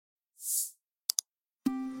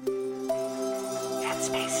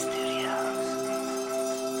Headspace Studios.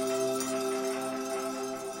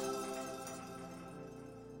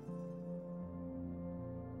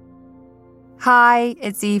 Hi,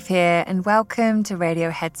 it's Eve here, and welcome to Radio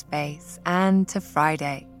Headspace and to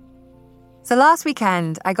Friday. So last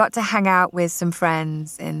weekend, I got to hang out with some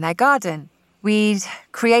friends in their garden. We'd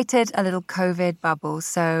created a little COVID bubble,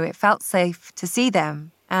 so it felt safe to see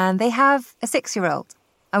them. And they have a 6-year-old.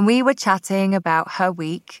 And we were chatting about her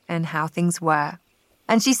week and how things were.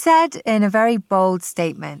 And she said in a very bold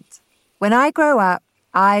statement, "When I grow up,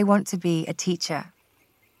 I want to be a teacher."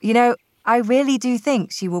 You know, I really do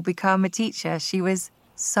think she will become a teacher. She was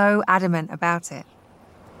so adamant about it.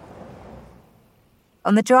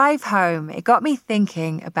 On the drive home, it got me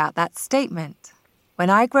thinking about that statement. When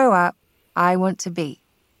I grow up, I want to be.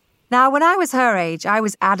 Now, when I was her age, I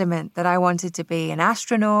was adamant that I wanted to be an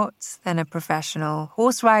astronaut, then a professional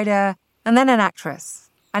horse rider, and then an actress.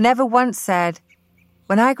 I never once said,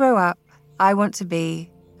 when I grow up, I want to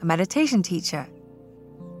be a meditation teacher.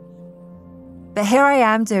 But here I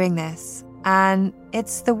am doing this, and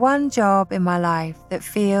it's the one job in my life that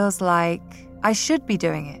feels like I should be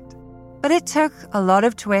doing it. But it took a lot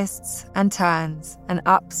of twists and turns and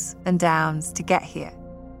ups and downs to get here.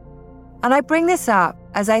 And I bring this up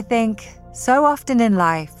as I think so often in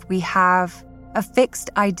life we have a fixed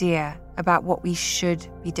idea about what we should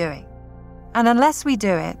be doing. And unless we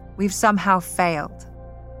do it, we've somehow failed.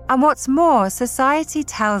 And what's more, society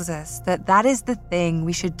tells us that that is the thing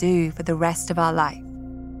we should do for the rest of our life.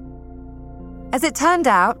 As it turned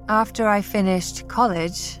out, after I finished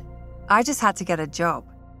college, I just had to get a job.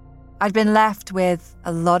 I'd been left with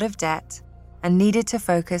a lot of debt and needed to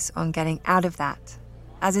focus on getting out of that,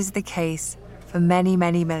 as is the case for many,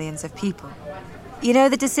 many millions of people. You know,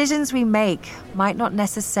 the decisions we make might not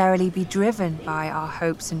necessarily be driven by our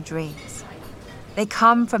hopes and dreams. They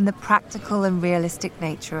come from the practical and realistic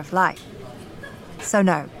nature of life. So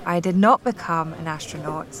no, I did not become an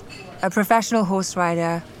astronaut, a professional horse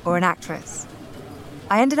rider, or an actress.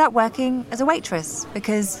 I ended up working as a waitress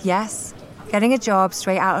because, yes, getting a job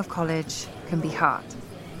straight out of college can be hard.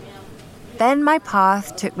 Then my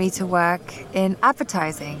path took me to work in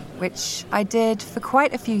advertising, which I did for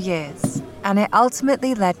quite a few years, and it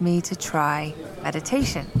ultimately led me to try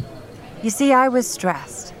meditation. You see, I was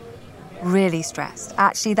stressed. Really stressed.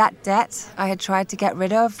 Actually, that debt I had tried to get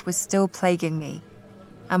rid of was still plaguing me.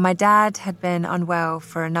 And my dad had been unwell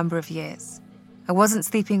for a number of years. I wasn't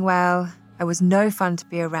sleeping well, I was no fun to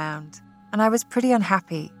be around, and I was pretty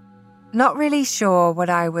unhappy. Not really sure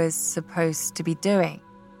what I was supposed to be doing.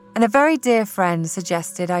 And a very dear friend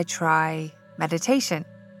suggested I try meditation.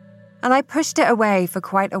 And I pushed it away for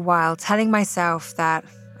quite a while, telling myself that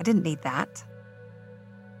I didn't need that.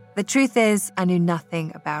 The truth is, I knew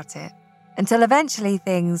nothing about it. Until eventually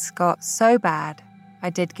things got so bad, I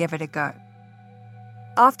did give it a go.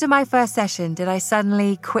 After my first session, did I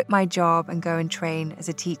suddenly quit my job and go and train as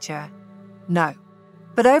a teacher? No.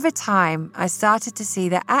 But over time, I started to see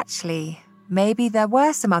that actually, maybe there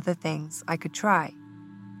were some other things I could try.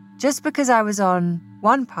 Just because I was on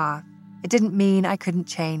one path, it didn't mean I couldn't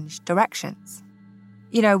change directions.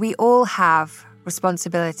 You know, we all have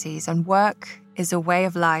responsibilities, and work is a way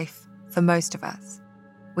of life for most of us.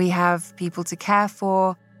 We have people to care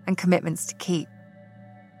for and commitments to keep.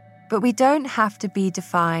 But we don't have to be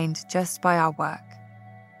defined just by our work.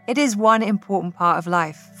 It is one important part of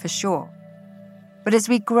life, for sure. But as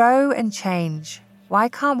we grow and change, why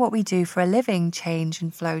can't what we do for a living change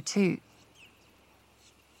and flow too?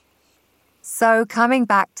 So coming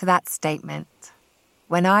back to that statement,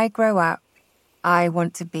 when I grow up, I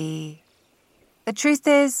want to be... The truth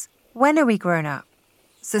is, when are we grown up?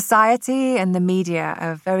 Society and the media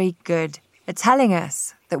are very good at telling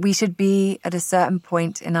us that we should be at a certain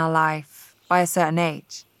point in our life by a certain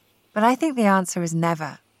age. But I think the answer is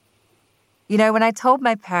never. You know, when I told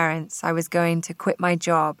my parents I was going to quit my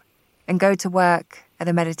job and go to work at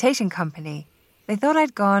a meditation company, they thought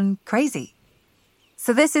I'd gone crazy.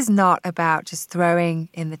 So this is not about just throwing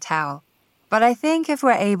in the towel. But I think if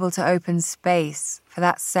we're able to open space for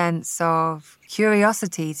that sense of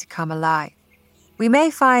curiosity to come alive, we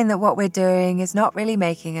may find that what we're doing is not really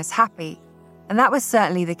making us happy. And that was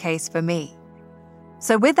certainly the case for me.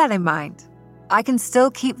 So with that in mind, I can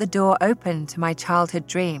still keep the door open to my childhood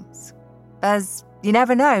dreams. As you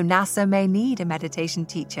never know, NASA may need a meditation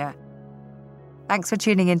teacher. Thanks for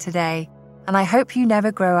tuning in today, and I hope you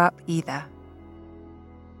never grow up either.